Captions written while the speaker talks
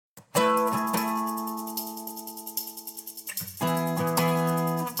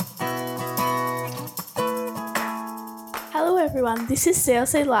everyone, this is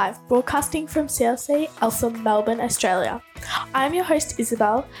CLC Live, broadcasting from CLC, Elsa, Melbourne, Australia. I'm your host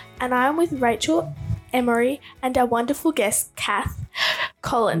Isabel, and I am with Rachel, Emery, and our wonderful guest, Cath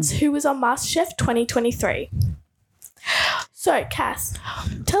Collins, who was on MasterChef 2023. So, Cath,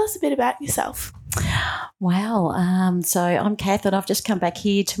 tell us a bit about yourself. Wow. So I'm Cath and I've just come back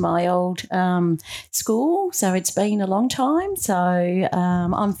here to my old school. So it's been a long time. So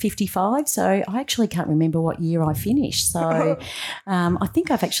I'm 55. So I actually can't remember what year I finished. So I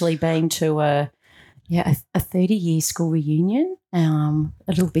think I've actually been to a 30-year school reunion, a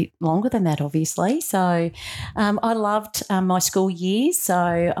little bit longer than that, obviously. So I loved my school years.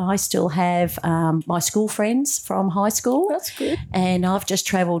 So I still have my school friends from high school. That's good. And I've just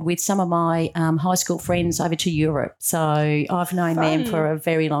travelled with some of my high school friends over to Europe. So I've known them for a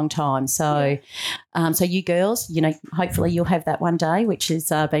very long time. So so you girls, hopefully you'll have that one day, which has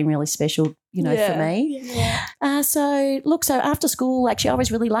been really special, for me. Yeah. So after school, actually, I was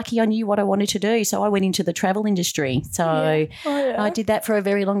really lucky. I knew what I wanted to do. So I went into the travel industry. So I did that for a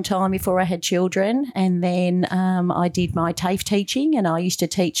very long time before I had children. And then I did my TAFE teaching, and I used to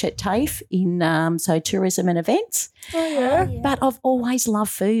teach at TAFE in tourism and events. Oh, yeah. But I've always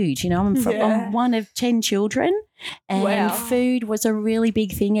loved food. I'm one of 10 children. And food was a really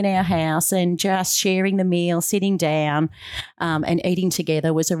big thing in our house, and just sharing the meal, sitting down and eating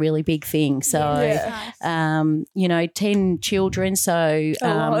together was a really big thing. So, 10 children. So,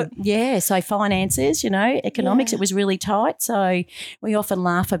 so finances, economics, it was really tight. So we often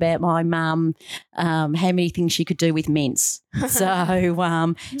laugh about my mum, how many things she could do with mince.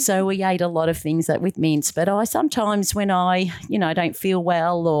 So we ate a lot of things with mince. But I sometimes when I, don't feel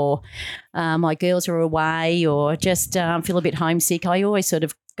well, or my girls are away, or just feel a bit homesick, I always sort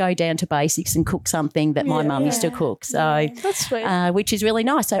of go down to basics and cook something that my mum used to cook. So that's sweet. Which is really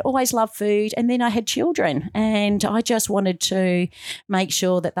nice. I always loved food. And then I had children, and I just wanted to make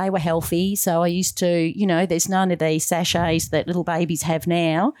sure that they were healthy. So I used to, there's none of these sachets that little babies have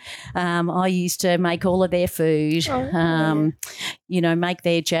now. I used to make all of their food, make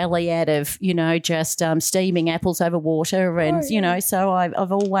their jelly out of, just steaming apples over water. And, so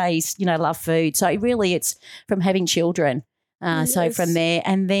I've always, loved food. So really it's from having children. So from there,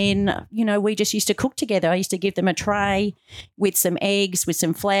 and then, we just used to cook together. I used to give them a tray with some eggs, with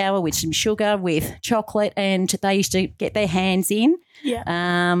some flour, with some sugar, with chocolate, and they used to get their hands in. Yeah.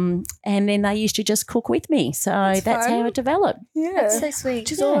 And then they used to just cook with me. So that's how it developed. Yeah. That's so sweet.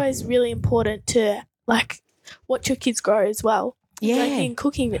 Which is always really important to, watch your kids grow as well. Yeah. In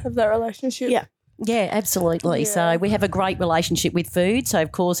cooking. Have that relationship. Yeah. Yeah, absolutely. Yeah. So we have a great relationship with food. So,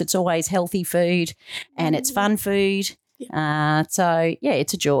 of course, it's always healthy food and it's fun food. Yeah.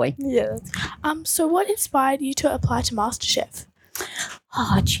 It's a joy. Yeah. So what inspired you to apply to MasterChef?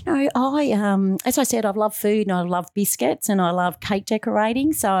 I as I said, I love food and I love biscuits and I love cake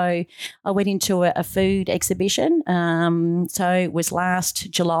decorating. So I went into a food exhibition. So it was last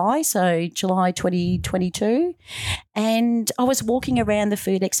July, so July 2022. And I was walking around the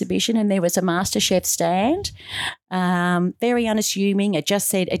food exhibition and there was a MasterChef stand. Very unassuming. It just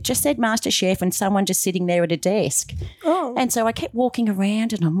said MasterChef and someone just sitting there at a desk. Oh. And so I kept walking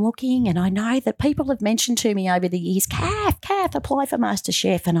around and I'm looking, and I know that people have mentioned to me over the years, Cath, apply for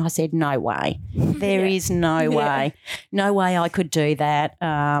MasterChef. And I said, no way. There is no way. No way I could do that.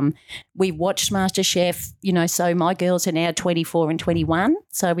 We watched MasterChef, so my girls are now 24 and 21.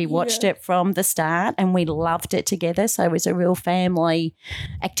 So we watched it from the start and we loved it together. So it was a real family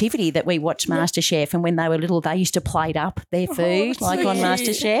activity that we watched MasterChef. And when they were little, they used to plate up their food on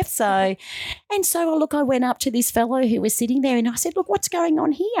MasterChef. So I went up to this fellow who was sitting there and I said, look, what's going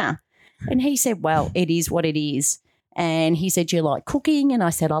on here? And he said, well, it is what it is. And he said, you like cooking? And I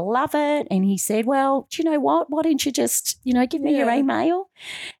said, I love it. And he said, well, do you know what? Why don't you just, give me your email?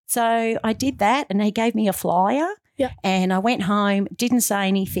 So I did that and he gave me a flyer. Yeah. And I went home, didn't say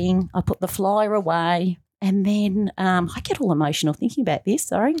anything. I put the flyer away. And then I get all emotional thinking about this,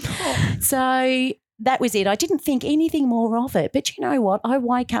 sorry. Oh. So that was it. I didn't think anything more of it. But you know what? I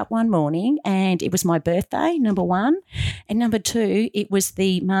woke up one morning and it was my birthday, number one. And number two, it was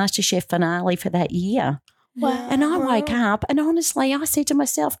the MasterChef finale for that year. Wow. And I woke up and honestly I said to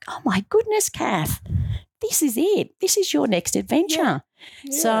myself, oh, my goodness, Cath, this is it. This is your next adventure.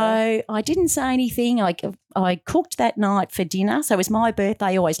 Yeah. So I didn't say anything. I cooked that night for dinner. So it was my birthday.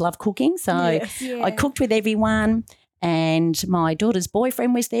 I always love cooking. So I cooked with everyone and my daughter's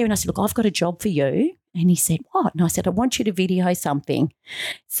boyfriend was there and I said, look, I've got a job for you. And he said, what? And I said, I want you to video something.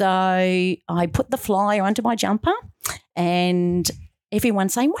 So I put the flyer under my jumper and everyone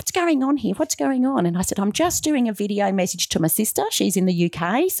saying, what's going on here? What's going on? And I said, I'm just doing a video message to my sister. She's in the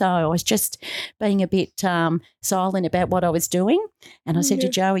UK. So I was just being a bit silent about what I was doing. And I said to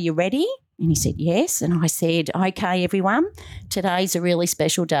Joe, are you ready? And he said, yes. And I said, okay, everyone, today's a really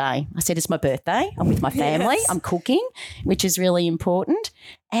special day. I said, it's my birthday. I'm with my family. I'm cooking, which is really important.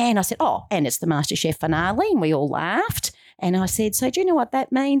 And I said, and it's the MasterChef finale. And we all laughed. And I said, so do you know what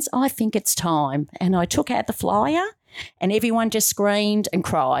that means? I think it's time. And I took out the flyer and everyone just screamed and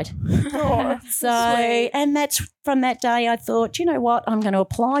cried. Sweet. And that's from that day I thought, you know what, I'm going to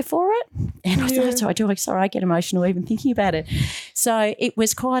apply for it. And I thought, sorry, I get emotional even thinking about it. So it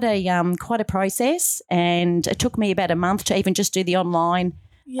was quite a process, and it took me about a month to even just do the online.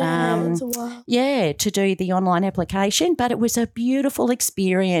 That's a while. Yeah, to do the online application. But it was a beautiful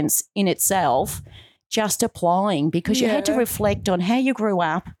experience in itself, just applying, because you had to reflect on how you grew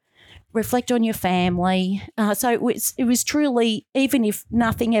up, reflect on your family. So it was truly, even if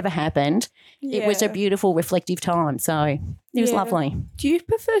nothing ever happened, it was a beautiful reflective time. So it was lovely. Do you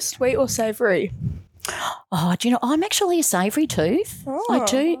prefer sweet or savoury? Oh, do you know, I'm actually a savoury tooth. I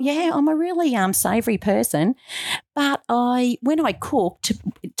do. Yeah, I'm a really savoury person. But when I cook,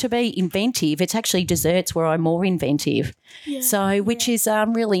 to be inventive, it's actually desserts where I'm more inventive. Yeah. So, which is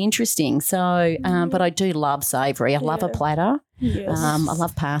really interesting. So, but I do love savoury. I love a platter. Yes. I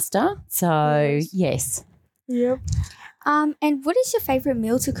love pasta. So, yes. Yep. And what is your favourite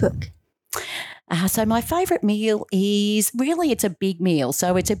meal to cook? So my favourite meal is it's a big meal.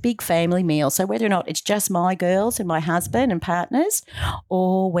 So it's a big family meal. So whether or not it's just my girls and my husband and partners,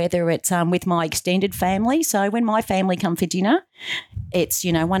 or whether it's with my extended family. So when my family come for dinner, it's,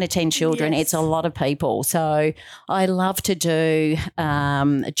 1 to 10 children. It's a lot of people. So I love to do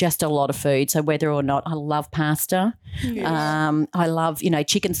just a lot of food. So whether or not I love pasta, I love,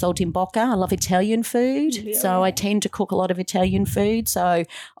 chicken saltimbocca. I love Italian food. Yeah. So I tend to cook a lot of Italian food. So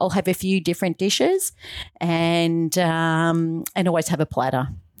I'll have a few different dishes and always have a platter.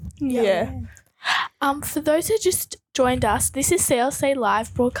 Yeah. For those who just joined us, this is CLC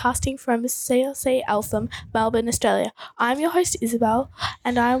Live, broadcasting from CLC Eltham, Melbourne, Australia. I'm your host, Isabel,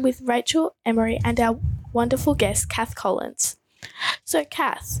 and I'm with Rachel, Emery, and our wonderful guest, Cath Collins. So,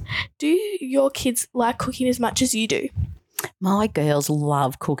 Cath, do your kids like cooking as much as you do? My girls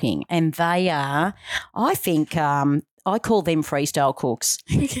love cooking, and they are, I think, I call them freestyle cooks.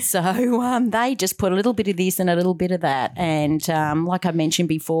 So they just put a little bit of this and a little bit of that. And like I mentioned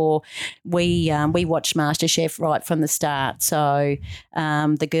before, we watched MasterChef right from the start. So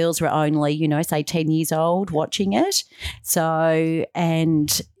the girls were only, say 10 years old watching it. So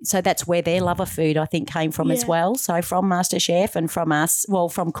that's where their love of food, I think, came from as well. So from MasterChef and from us,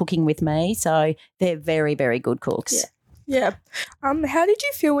 from cooking with me. So they're very, very good cooks. Yeah. How did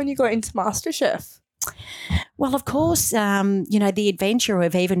you feel when you got into MasterChef? Well, of course, the adventure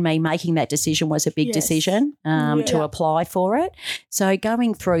of even me making that decision was a big decision to apply for it. So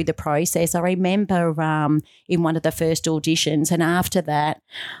going through the process, I remember in one of the first auditions, and after that,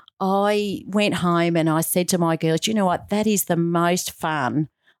 I went home and I said to my girls, you know what, that is the most fun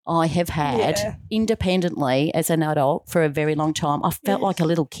I have had independently as an adult for a very long time. I felt like a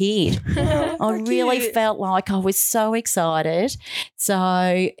little kid. I really felt like I was so excited.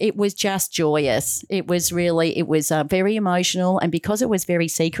 So it was just joyous. It was very emotional, and because it was very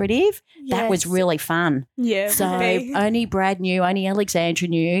secretive, that was really fun. Yeah. So only Brad knew, only Alexandra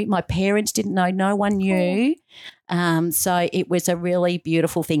knew. My parents didn't know, no one knew. So it was a really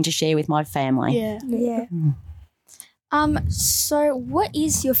beautiful thing to share with my family. Yeah. So what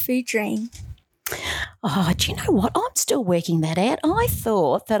is your food dream? Oh, do you know what? I'm still working that out. I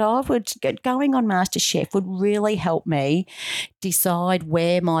thought that going on MasterChef would really help me decide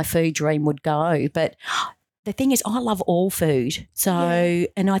where my food dream would go. But the thing is, I love all food. So,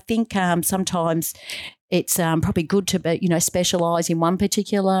 and I think sometimes it's probably good to specialise in one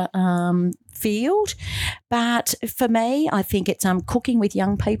particular field. But for me, I think it's cooking with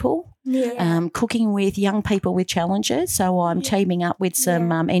young people. Cooking with young people with challenges. So I'm teaming up with some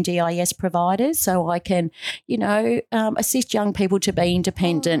NDIS providers so I can, assist young people to be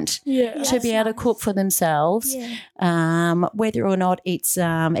independent, to be able to cook for themselves, whether or not it's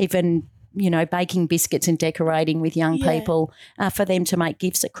even baking biscuits and decorating with young people for them to make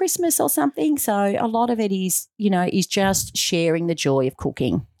gifts at Christmas or something. So a lot of it is, is just sharing the joy of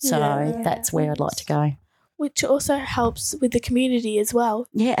cooking. So that's where I'd like to go. Which also helps with the community as well.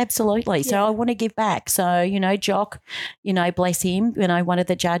 Yeah, absolutely. So I want to give back. So, Jock, bless him, one of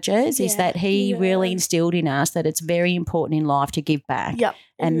the judges, is that he really instilled in us that it's very important in life to give back. Yep.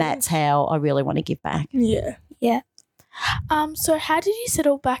 And that's how I really want to give back. Yeah. Yeah. So how did you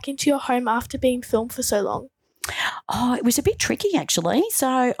settle back into your home after being filmed for so long? Oh, it was a bit tricky actually.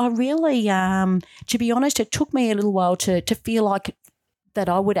 So I really, to be honest, it took me a little while to feel like that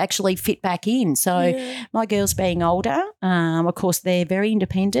I would actually fit back in. So my girls being older, of course, they're very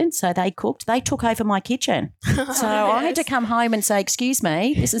independent, so they cooked. They took over my kitchen. So I had to come home and say, excuse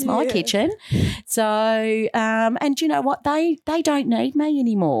me, this is my kitchen. So, and you know what, they don't need me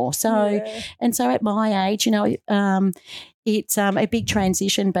anymore. So, and so at my age, you know, it's a big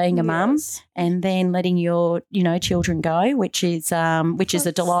transition being a mum and then letting your, you know, children go, which is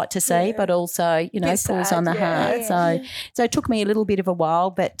a delight to see, but also, you know, pulls on the heart. So it took me a little bit of a while,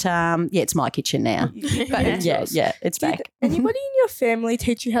 but it's my kitchen now. But it's back. Did anybody in your family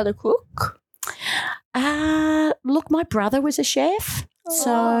teach you how to cook? Look, my brother was a chef.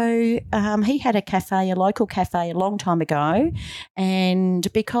 So he had a local cafe a long time ago,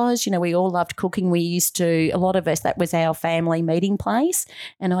 and because, you know, we all loved cooking, a lot of us, that was our family meeting place,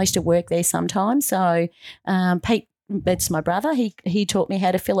 and I used to work there sometimes. So Pete, that's my brother, he taught me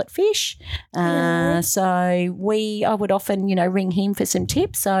how to fillet fish. So I would often, you know, ring him for some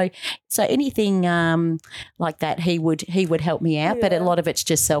tips. So anything like that, he would help me out, but a lot of it's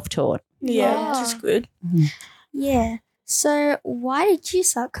just self-taught. Yeah, which is good. Yeah. So why did you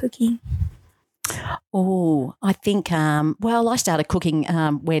start cooking? Oh, I think, I started cooking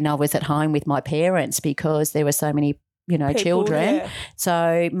when I was at home with my parents because there were so many, you know, children. Yeah.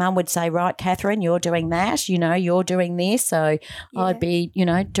 So Mum would say, right, Catherine, you're doing that, you know, you're doing this. So I'd be, you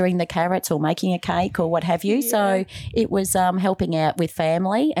know, doing the carrots or making a cake or what have you. Yeah. So it was helping out with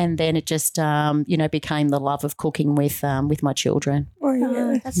family, and then it just, you know, became the love of cooking with my children. Oh,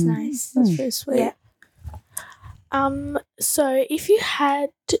 yeah. That's nice. That's very sweet. Yeah. So if you had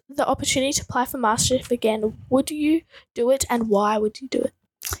the opportunity to apply for MasterChef again, would you do it, and why would you do it?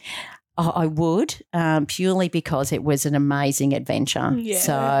 I would, purely because it was an amazing adventure. Yeah.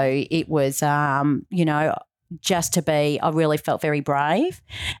 So it was, you know, just to be, I really felt very brave.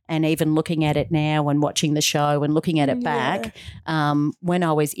 And even looking at it now and watching the show and looking at it back, when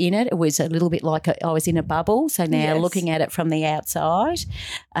I was in it, it was a little bit like I was in a bubble. So now looking at it from the outside,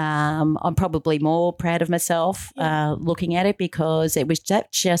 I'm probably more proud of myself looking at it because it was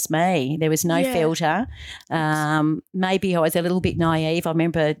just me. There was no filter. Maybe I was a little bit naive. I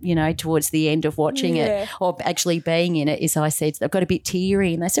remember, you know, towards the end of watching it or actually being in it, as I said, I got a bit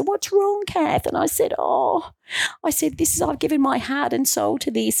teary and they said, "What's wrong, Cath?" And I said, I've given my heart and soul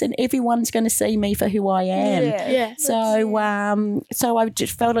to this, and everyone's going to see me for who I am. So I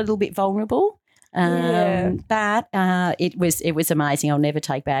just felt a little bit vulnerable. But it was amazing. I'll never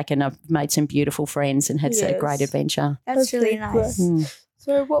take back, and I've made some beautiful friends and had a great adventure. That's really nice.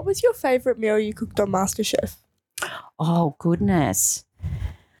 So what was your favourite meal you cooked on MasterChef? Oh, goodness.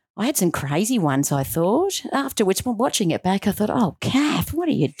 I had some crazy ones, I thought. Afterwards, when watching it back, I thought, oh, Cath, what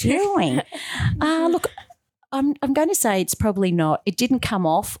are you doing? Look, I'm going to say it's probably not. It didn't come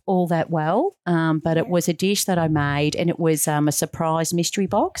off all that well, but it was a dish that I made, and it was a surprise mystery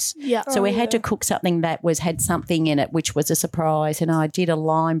box. Yeah. So we had to cook something that had something in it, which was a surprise, and I did a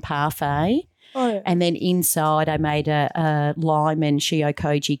lime parfait. And then inside I made a lime and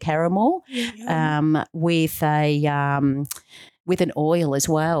shio-koji caramel with an oil as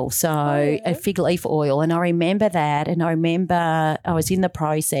well, so a fig leaf oil. And I remember that, and I remember I was in the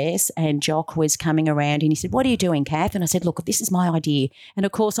process and Jock was coming around and he said, "What are you doing, Cath?" And I said, "Look, this is my idea." And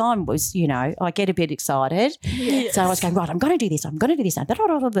of course I get a bit excited. Yes. So I was going, right, I'm going to do this.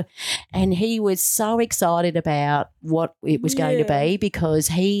 And he was so excited about what it was going to be because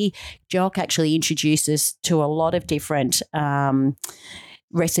Jock actually introduced us to a lot of different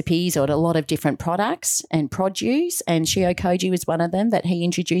recipes or a lot of different products and produce, and shio-koji was one of them that he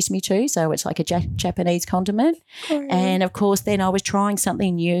introduced me to. So it's like a Japanese condiment. And of course then I was trying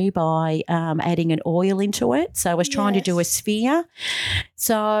something new by adding an oil into it. So I was trying to do a sphere.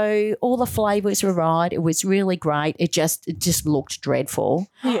 So all the flavours were right. It was really great. It just looked dreadful.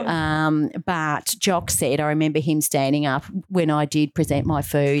 But Jock said, I remember him standing up when I did present my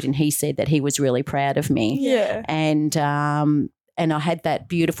food, and he said that he was really proud of me. And I had that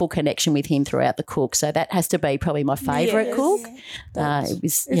beautiful connection with him throughout the cook. So that has to be probably my favourite cook. It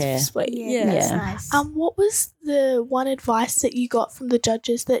was sweet. That's nice. What was the one advice that you got from the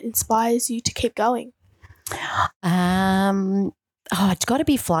judges that inspires you to keep going? It's got to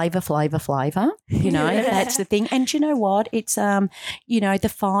be flavour. You know, that's the thing. And you know what? It's, the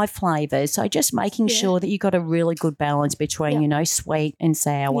 5 flavours. So just making sure that you got a really good balance between, you know, sweet and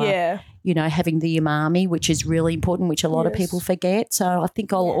sour. Yeah. You know, having the umami, which is really important, which a lot of people forget. So I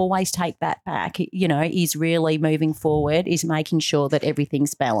think I'll always take that back, you know, is really moving forward, is making sure that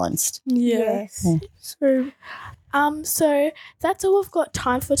everything's balanced. Yes. So So that's all we've got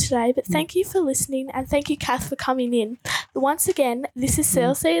time for today, but thank you for listening and thank you, Cath, for coming in. Once again, this is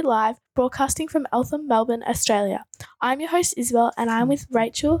CLC Live, broadcasting from Eltham, Melbourne, Australia. I'm your host, Isabel, and I'm with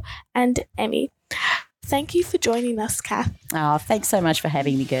Rachel and Emmy. Thank you for joining us, Cath. Oh, thanks so much for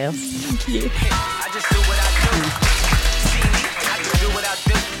having me, girls. Thank you. I just do what I do.